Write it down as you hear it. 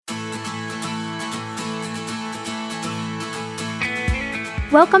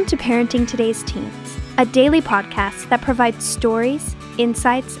Welcome to Parenting Today's Teens, a daily podcast that provides stories,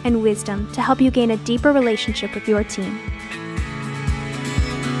 insights, and wisdom to help you gain a deeper relationship with your teen.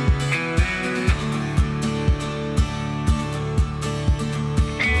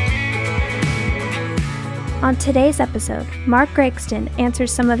 On today's episode, Mark Gregston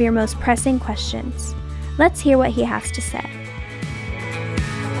answers some of your most pressing questions. Let's hear what he has to say.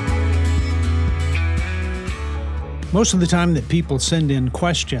 Most of the time that people send in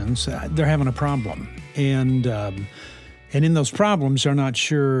questions, they're having a problem. And in those problems, they're not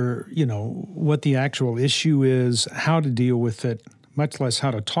sure, what the actual issue is, how to deal with it, much less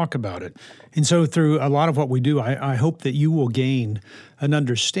how to talk about it. And so through a lot of what we do, I hope that you will gain an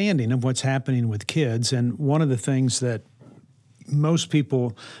understanding of what's happening with kids. And one of the things that most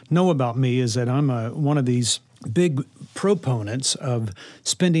people know about me is that I'm one of these big proponents of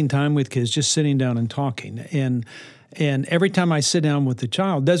spending time with kids, just sitting down and talking. And every time I sit down with the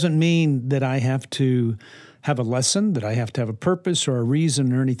child doesn't mean that I have to have a lesson, that I have to have a purpose or a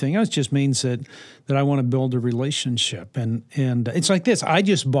reason or anything else. It just means that I want to build a relationship. And it's like this. I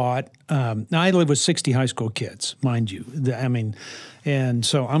just bought, now I live with 60 high school kids, mind you. And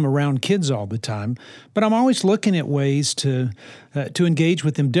so I'm around kids all the time, but I'm always looking at ways to engage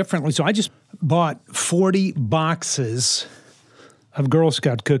with them differently. So I just bought 40 boxes of Girl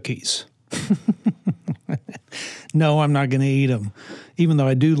Scout cookies. No, I'm not going to eat them, even though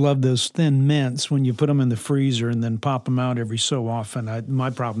I do love those thin mints when you put them in the freezer and then pop them out every so often. My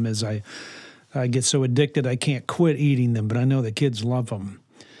problem is I get so addicted I can't quit eating them, but I know that kids love them.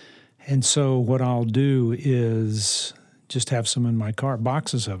 And so what I'll do is just have some in my car,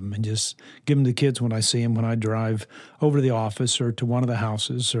 boxes of them, and just give them to kids when I see them, when I drive over to the office or to one of the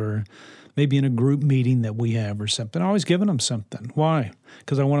houses or maybe in a group meeting that we have or something. I'm always giving them something. Why?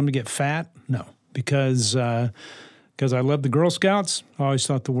 Because I want them to get fat? No. Because I love the Girl Scouts. I always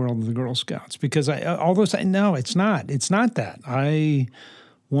thought the world of the Girl Scouts. Because no, it's not. It's not that. I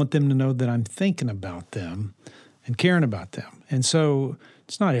want them to know that I'm thinking about them and caring about them. And so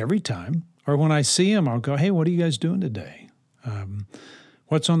it's not every time. Or when I see them, I'll go, hey, what are you guys doing today?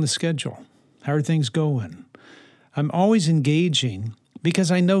 What's on the schedule? How are things going? I'm always engaging because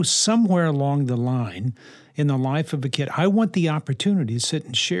I know somewhere along the line in the life of a kid, I want the opportunity to sit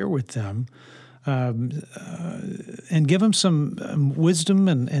and share with them and give them some wisdom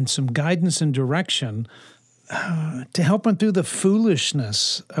and some guidance and direction to help them through the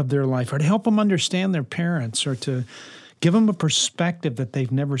foolishness of their life, or to help them understand their parents, or to give them a perspective that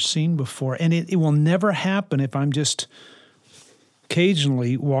they've never seen before. And it will never happen if I'm just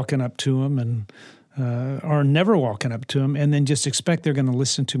occasionally walking up to them or never walking up to them and then just expect they're going to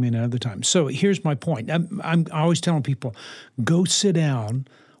listen to me another time. So here's my point. I'm always telling people, go sit down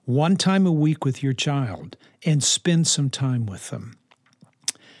one time a week with your child and spend some time with them.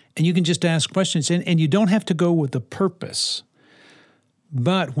 And you can just ask questions, and you don't have to go with a purpose.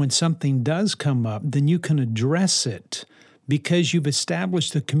 But when something does come up, then you can address it because you've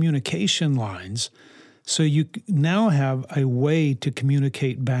established the communication lines. So you now have a way to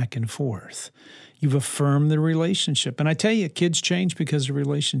communicate back and forth. You've affirmed the relationship. And I tell you, kids change because of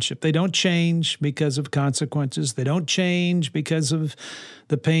relationship. They don't change because of consequences. They don't change because of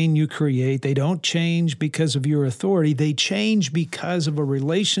the pain you create. They don't change because of your authority. They change because of a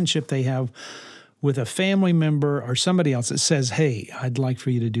relationship they have with a family member or somebody else that says, hey, I'd like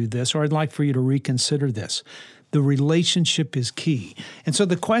for you to do this, or I'd like for you to reconsider this. The relationship is key. And so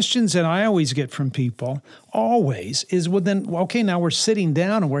the questions that I always get from people always is, okay, now we're sitting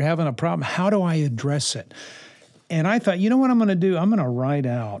down and we're having a problem. How do I address it? And I thought, you know what I'm going to do? I'm going to write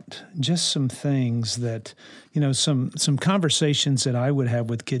out just some things that, some conversations that I would have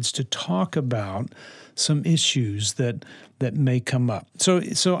with kids to talk about some issues that may come up. So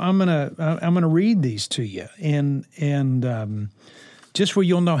I'm gonna read these to you, and just where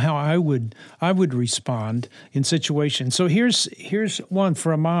you'll know how I would respond in situations. So here's one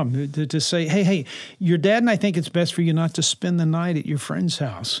for a mom to say, hey, your dad and I think it's best for you not to spend the night at your friend's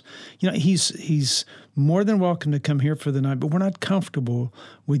house. He's more than welcome to come here for the night, but we're not comfortable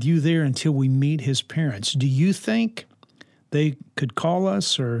with you there until we meet his parents. Do you think they could call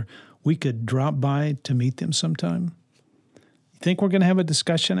us, or we could drop by to meet them sometime? You think we're going to have a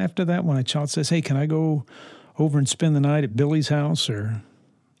discussion after that when a child says, hey, can I go over and spend the night at Billy's house or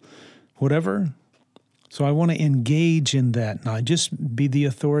whatever? So I want to engage in that, not just be the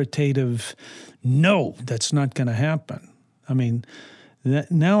authoritative, no, that's not going to happen. I mean,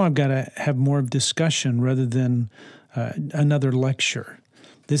 now I've got to have more of discussion rather than another lecture.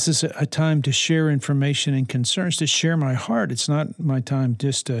 This is a time to share information and concerns, to share my heart. It's not my time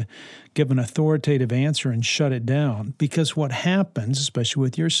just to give an authoritative answer and shut it down. Because what happens, especially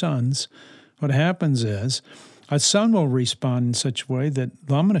with your sons, what happens is a son will respond in such a way that,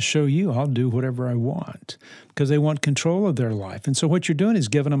 well, I'm going to show you I'll do whatever I want, because they want control of their life. And so what you're doing is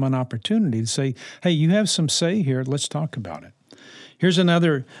giving them an opportunity to say, hey, you have some say here. Let's talk about it. Here's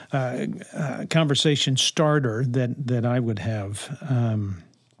another conversation starter that I would have.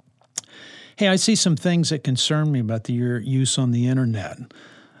 Hey, I see some things that concern me about your use on the internet.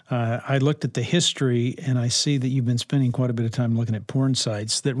 I looked at the history, and I see that you've been spending quite a bit of time looking at porn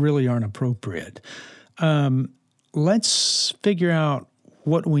sites that really aren't appropriate. Let's figure out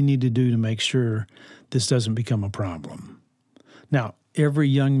what we need to do to make sure this doesn't become a problem. Now, every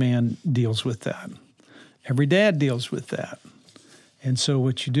young man deals with that. Every dad deals with that. And so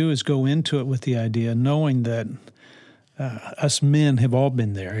what you do is go into it with the idea, knowing that us men have all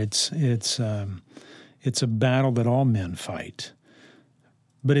been there. It's a battle that all men fight.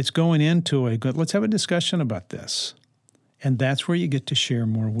 But it's going into let's have a discussion about this. And that's where you get to share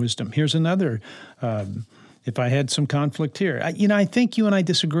more wisdom. Here's another, if I had some conflict here. I think you and I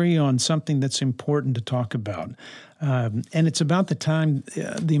disagree on something that's important to talk about. And it's about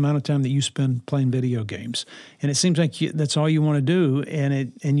the amount of time that you spend playing video games. And it seems like that's all you want to do,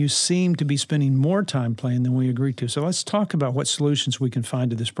 and you seem to be spending more time playing than we agree to. So let's talk about what solutions we can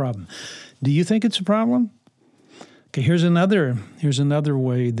find to this problem. Do you think it's a problem? Okay, here's another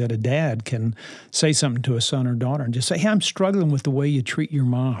way that a dad can say something to a son or daughter and just say, hey, I'm struggling with the way you treat your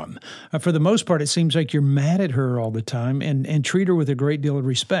mom. For the most part, it seems like you're mad at her all the time and treat her with a great deal of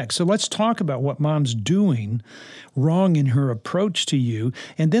respect. So let's talk about what mom's doing wrong in her approach to you,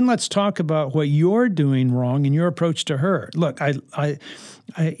 and then let's talk about what you're doing wrong in your approach to her. Look, I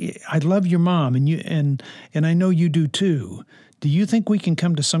love your mom, and I know you do too. Do you think we can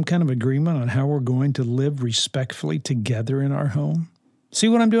come to some kind of agreement on how we're going to live respectfully together in our home? See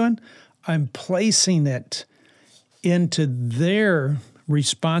what I'm doing? I'm placing it into their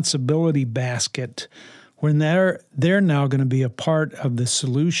responsibility basket when they're now going to be a part of the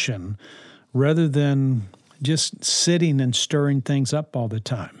solution rather than just sitting and stirring things up all the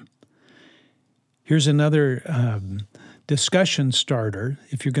time. Here's another discussion starter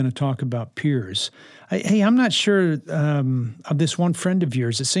if you're going to talk about peers. Hey, I'm not sure of this one friend of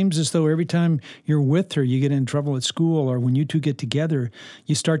yours. It seems as though every time you're with her, you get in trouble at school, or when you two get together,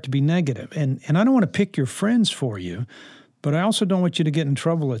 you start to be negative. And I don't want to pick your friends for you, but I also don't want you to get in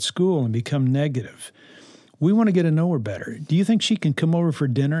trouble at school and become negative. We want to get to know her better. Do you think she can come over for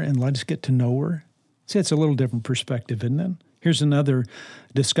dinner and let us get to know her? See, it's a little different perspective, isn't it? Here's another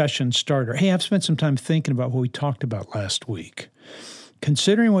discussion starter. Hey, I've spent some time thinking about what we talked about last week.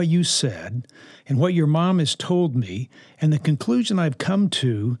 Considering what you said and what your mom has told me and the conclusion I've come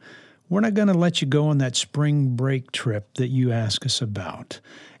to, we're not going to let you go on that spring break trip that you asked us about.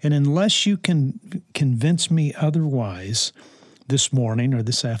 And unless you can convince me otherwise this morning or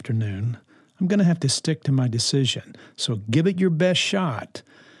this afternoon, I'm going to have to stick to my decision. So give it your best shot,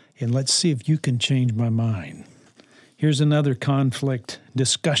 and let's see if you can change my mind. Here's another conflict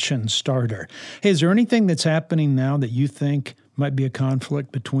discussion starter. Hey, is there anything that's happening now that you think might be a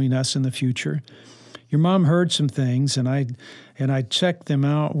conflict between us in the future? Your mom heard some things, and I checked them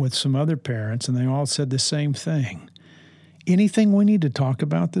out with some other parents, and they all said the same thing. Anything we need to talk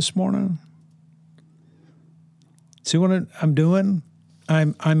about this morning? See what I'm doing?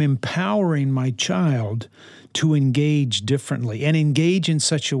 I'm empowering my child to engage differently and engage in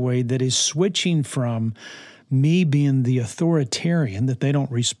such a way that is switching from me being the authoritarian that they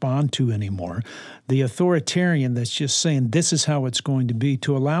don't respond to anymore, the authoritarian that's just saying this is how it's going to be,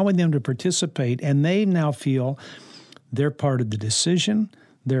 to allowing them to participate, and they now feel they're part of the decision.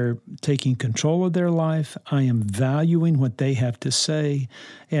 They're taking control of their life. I am valuing what they have to say,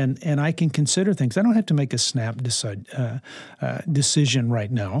 and I can consider things. I don't have to make a snap decision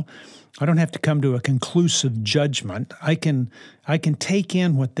right now. I don't have to come to a conclusive judgment. I can take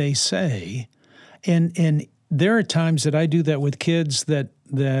in what they say, and there are times that I do that with kids that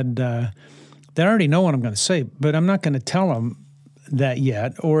already know what I'm going to say, but I'm not going to tell them that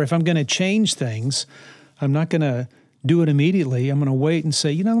yet. Or if I'm going to change things, I'm not going to do it immediately. I'm going to wait and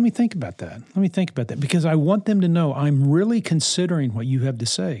say, let me think about that. Let me think about that, because I want them to know I'm really considering what you have to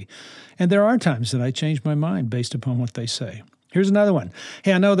say. And there are times that I change my mind based upon what they say. Here's another one.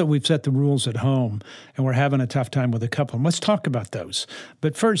 Hey, I know that we've set the rules at home and we're having a tough time with a couple. Let's talk about those.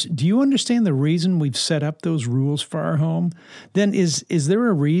 But first, do you understand the reason we've set up those rules for our home? Then is there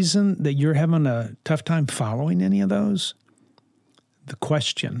a reason that you're having a tough time following any of those? The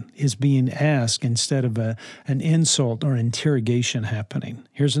question is being asked instead of an insult or interrogation happening.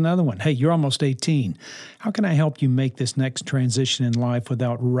 Here's another one. Hey, you're almost 18. How can I help you make this next transition in life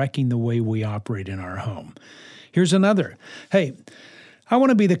without wrecking the way we operate in our home? Here's another. Hey, I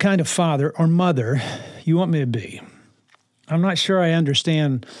want to be the kind of father or mother you want me to be. I'm not sure I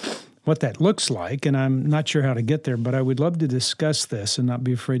understand what that looks like, and I'm not sure how to get there, but I would love to discuss this and not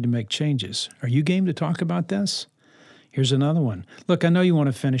be afraid to make changes. Are you game to talk about this? Here's another one. Look, I know you want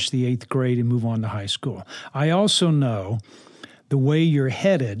to finish the 8th grade and move on to high school. I also know the way you're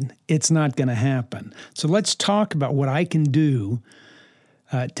headed, it's not going to happen. So let's talk about what I can do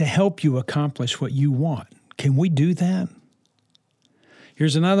to help you accomplish what you want. Can we do that?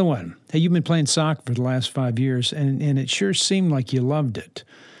 Here's another one. Hey, you've been playing soccer for the last 5 years, and it sure seemed like you loved it.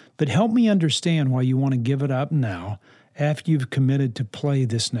 But help me understand why you want to give it up now after you've committed to play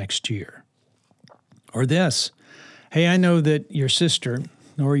this next year. Or this. Hey, I know that your sister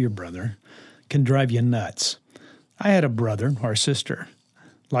or your brother can drive you nuts. I had a brother or sister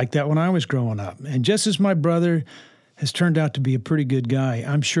like that when I was growing up. And just as my brother has turned out to be a pretty good guy,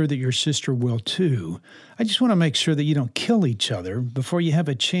 I'm sure that your sister will too. I just want to make sure that you don't kill each other before you have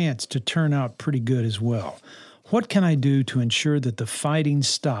a chance to turn out pretty good as well. What can I do to ensure that the fighting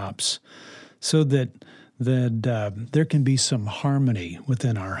stops so that there can be some harmony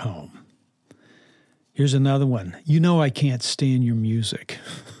within our home? Here's another one. You know I can't stand your music.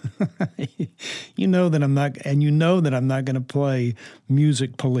 You know that I'm not going to play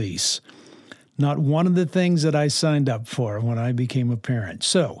music police. Not one of the things that I signed up for when I became a parent.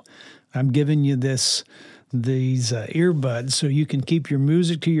 So I'm giving you these earbuds so you can keep your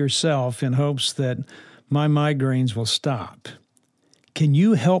music to yourself in hopes that my migraines will stop. Can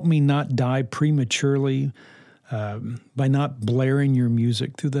you help me not die prematurely by not blaring your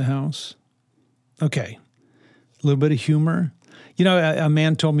music through the house? Okay, a little bit of humor. You know, a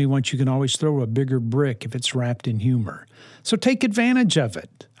man told me once you can always throw a bigger brick if it's wrapped in humor. So take advantage of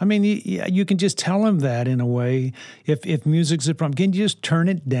it. I mean, you can just tell him that in a way. If music's a problem, can you just turn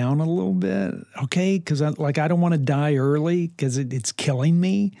it down a little bit? Okay, because I don't want to die early because it's killing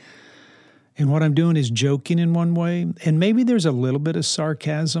me. And what I'm doing is joking in one way. And maybe there's a little bit of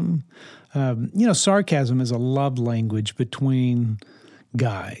sarcasm. Sarcasm is a love language between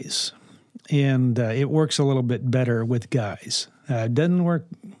guys. And it works a little bit better with guys. It doesn't work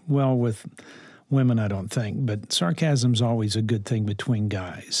well with women, I don't think. But sarcasm's always a good thing between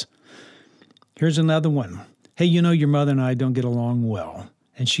guys. Here's another one. Hey, you know your mother and I don't get along well.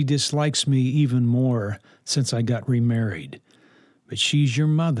 And she dislikes me even more since I got remarried. But she's your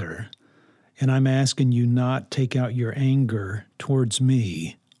mother. And I'm asking you not take out your anger towards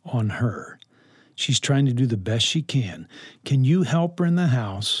me on her. She's trying to do the best she can. Can you help her in the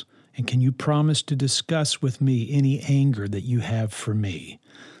house? And can you promise to discuss with me any anger that you have for me?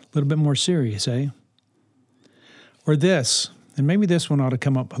 A little bit more serious, eh? Or this, and maybe this one ought to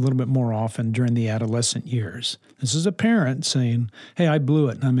come up a little bit more often during the adolescent years. This is a parent saying, hey, I blew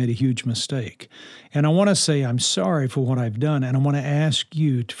it and I made a huge mistake. And I want to say I'm sorry for what I've done, and I want to ask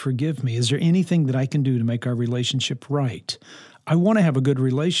you to forgive me. Is there anything that I can do to make our relationship right? I want to have a good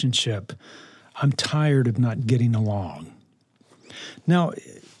relationship. I'm tired of not getting along. Now,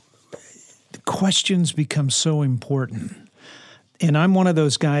 questions become so important. And I'm one of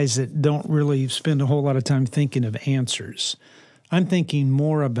those guys that don't really spend a whole lot of time thinking of answers. I'm thinking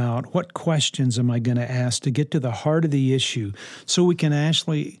more about what questions am I going to ask to get to the heart of the issue so we can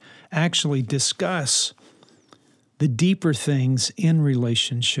actually discuss the deeper things in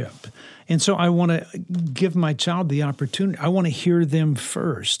relationship. And so I want to give my child the opportunity. I want to hear them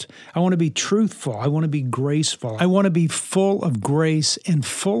first. I want to be truthful. I want to be graceful. I want to be full of grace and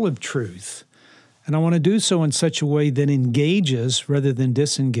full of truth. And I want to do so in such a way that engages rather than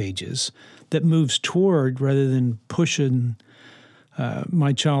disengages, that moves toward rather than pushing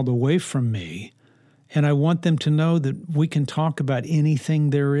my child away from me. And I want them to know that we can talk about anything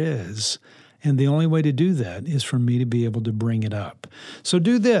there is. And the only way to do that is for me to be able to bring it up. So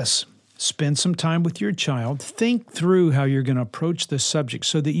do this. Spend some time with your child. Think through how you're going to approach this subject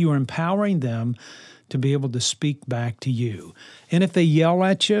so that you are empowering them to be able to speak back to you. And if they yell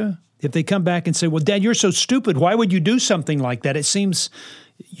at you, if they come back and say, well, Dad, you're so stupid. Why would you do something like that? It seems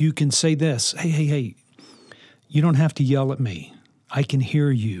you can say this. Hey, you don't have to yell at me. I can hear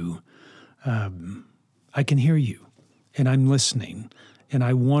you. I can hear you. And I'm listening. And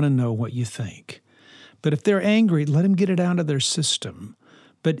I want to know what you think. But if they're angry, let them get it out of their system.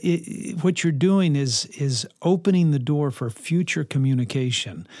 But what you're doing is opening the door for future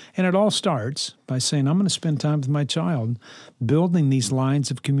communication. And it all starts by saying, I'm going to spend time with my child building these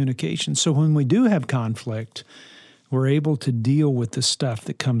lines of communication. So when we do have conflict, we're able to deal with the stuff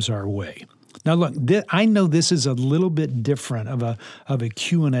that comes our way. Now, look, I know this is a little bit different of a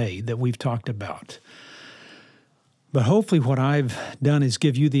Q&A that we've talked about. But hopefully what I've done is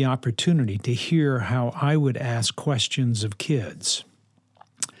give you the opportunity to hear how I would ask questions of kids.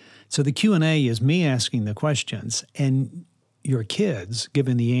 So the Q&A is me asking the questions and your kids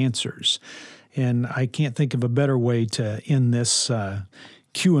giving the answers. And I can't think of a better way to end this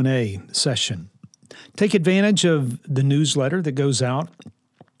Q&A session. Take advantage of the newsletter that goes out.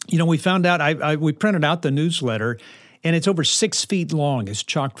 You know, we found out, we printed out the newsletter, and it's over 6 feet long. It's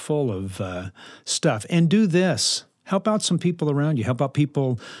chock full of stuff. And do this. Help out some people around you. Help out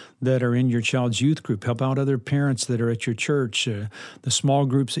people that are in your child's youth group. Help out other parents that are at your church, the small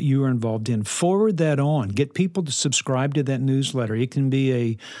groups that you are involved in. Forward that on. Get people to subscribe to that newsletter. It can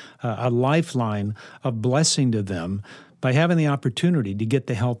be a lifeline of blessing to them by having the opportunity to get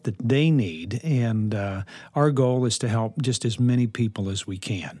the help that they need. And our goal is to help just as many people as we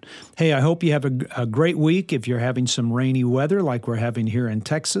can. Hey, I hope you have a great week. If you're having some rainy weather like we're having here in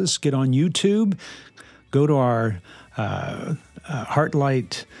Texas, get on YouTube. Go to our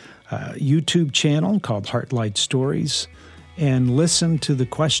Heartlight YouTube channel called Heartlight Stories and listen to the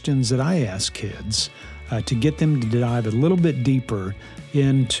questions that I ask kids to get them to dive a little bit deeper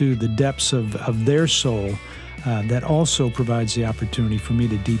into the depths of their soul. That also provides the opportunity for me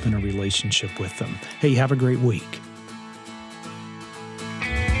to deepen a relationship with them. Hey, have a great week.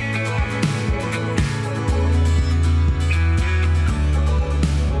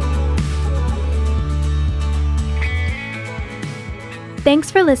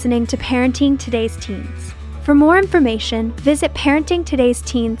 Thanks for listening to Parenting Today's Teens. For more information, visit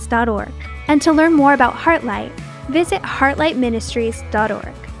parentingtodaysteens.org. And to learn more about Heartlight, visit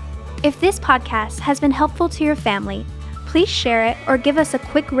heartlightministries.org. If this podcast has been helpful to your family, please share it or give us a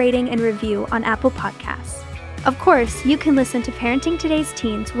quick rating and review on Apple Podcasts. Of course, you can listen to Parenting Today's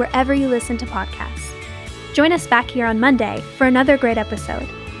Teens wherever you listen to podcasts. Join us back here on Monday for another great episode.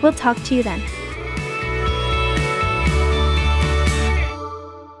 We'll talk to you then.